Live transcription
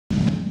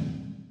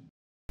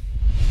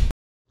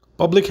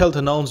Public Health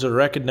announced a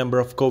record number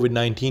of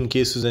COVID-19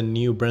 cases in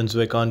New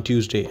Brunswick on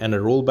Tuesday and a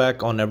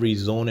rollback on every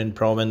zone in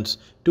province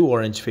to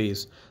orange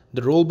phase.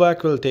 The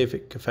rollback will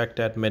take effect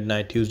at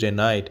midnight Tuesday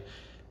night.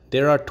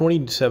 There are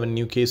 27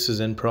 new cases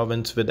in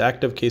province with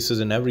active cases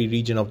in every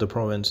region of the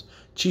province.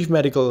 Chief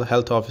Medical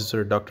Health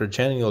Officer Dr.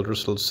 Daniel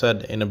Russell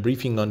said in a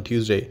briefing on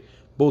Tuesday.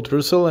 Both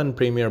Russell and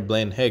Premier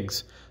Blaine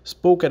Higgs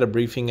spoke at a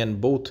briefing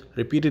and both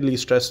repeatedly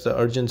stressed the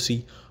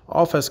urgency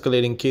of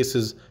escalating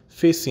cases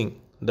facing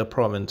the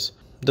province.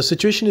 The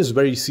situation is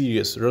very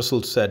serious,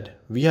 Russell said.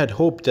 We had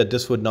hoped that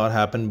this would not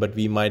happen, but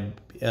we might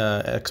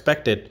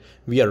expect it.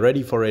 We are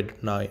ready for it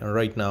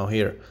right now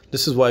here.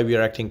 This is why we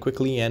are acting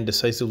quickly and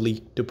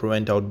decisively to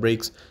prevent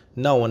outbreaks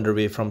now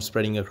underway from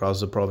spreading across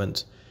the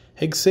province.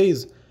 Higgs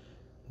says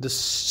the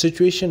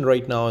situation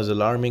right now is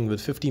alarming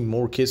with 50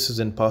 more cases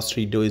in past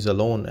 3 days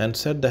alone and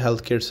said the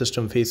healthcare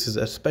system faces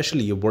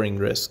especially a worrying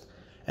risk.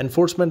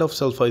 Enforcement of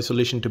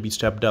self-isolation to be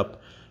stepped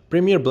up.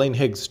 Premier Blaine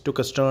Higgs took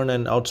a stern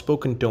and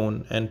outspoken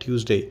tone on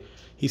Tuesday.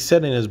 He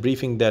said in his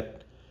briefing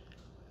that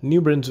New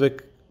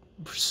Brunswick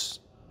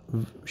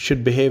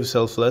should behave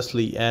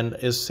selflessly and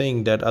is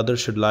saying that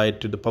others should lie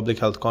to the public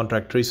health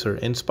contact tracer.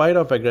 In spite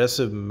of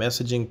aggressive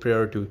messaging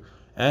prior to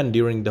and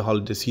during the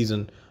holiday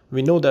season,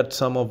 we know that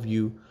some of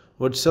you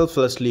would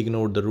selflessly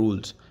ignore the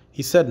rules.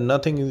 He said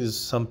nothing is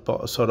some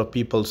sort of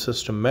people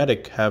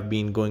systematic have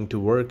been going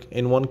to work,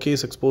 in one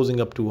case exposing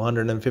up to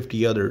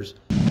 150 others.